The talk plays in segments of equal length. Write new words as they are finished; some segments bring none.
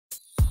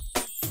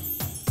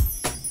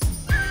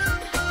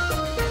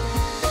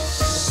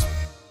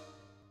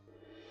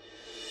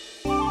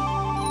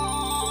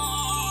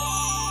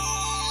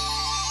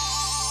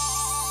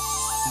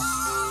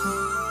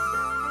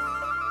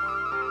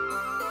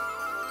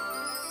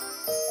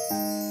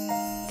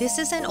This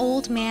is an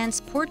old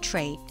man's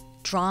portrait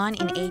drawn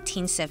in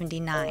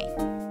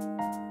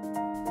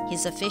 1879.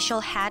 His official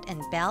hat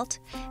and belt,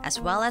 as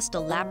well as the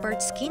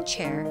leopard skin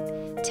chair,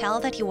 tell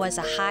that he was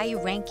a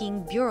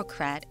high-ranking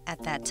bureaucrat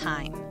at that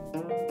time.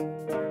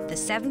 The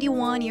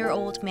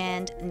 71-year-old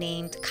man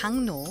named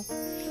Gangno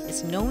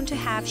is known to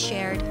have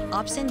shared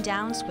ups and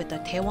downs with the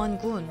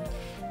Daewon-gun,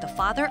 the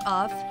father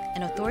of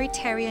an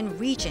authoritarian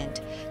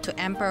regent to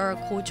Emperor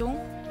Gojong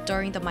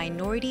during the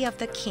minority of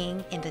the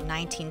king in the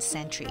 19th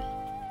century.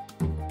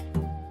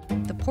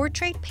 The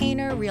portrait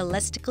painter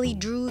realistically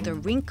drew the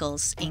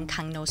wrinkles in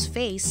Gangno's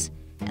face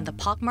and the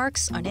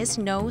pockmarks on his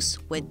nose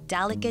with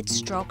delicate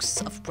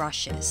strokes of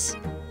brushes.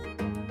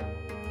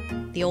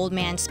 The old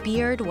man's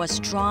beard was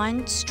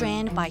drawn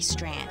strand by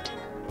strand.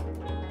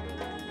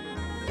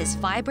 His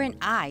vibrant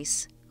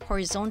eyes,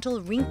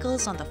 horizontal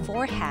wrinkles on the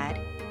forehead,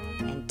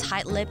 and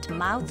tight-lipped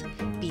mouth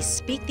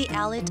bespeak the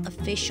elite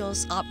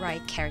official's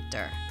upright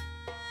character.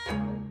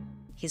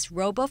 His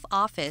robe of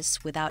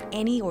office without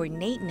any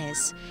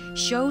ornateness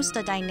shows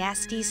the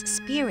dynasty's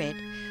spirit,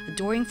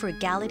 adoring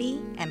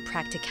frugality and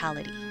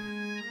practicality.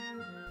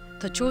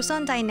 The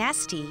Joseon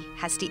Dynasty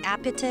has the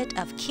epithet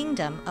of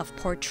Kingdom of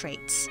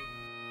Portraits.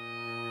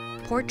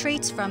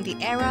 Portraits from the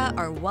era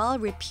are well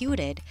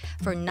reputed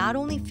for not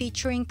only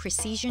featuring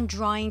precision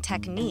drawing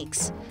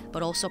techniques,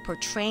 but also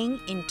portraying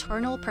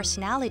internal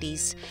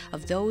personalities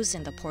of those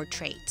in the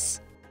portraits.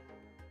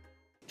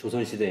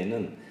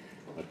 조선시대에는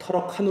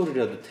터럭 한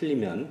올이라도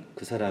틀리면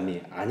그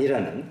사람이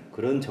아니라는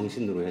그런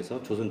정신으로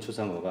해서 조선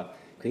초상화가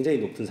굉장히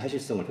높은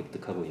사실성을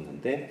획득하고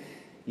있는데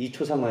이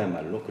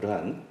초상화야말로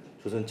그러한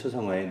조선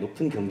초상화의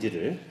높은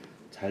경지를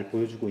잘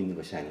보여주고 있는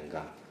것이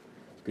아닌가.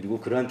 그리고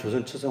그러한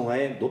조선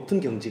초상화의 높은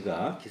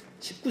경지가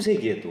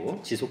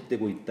 19세기에도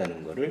지속되고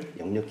있다는 것을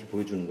역력히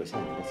보여주는 것이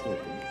아닌가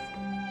생각됩니다.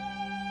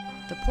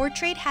 The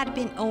portrait had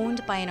been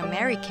owned by an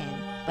American,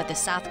 but the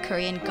South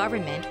Korean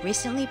government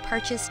recently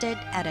purchased it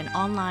at an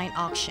online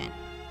auction.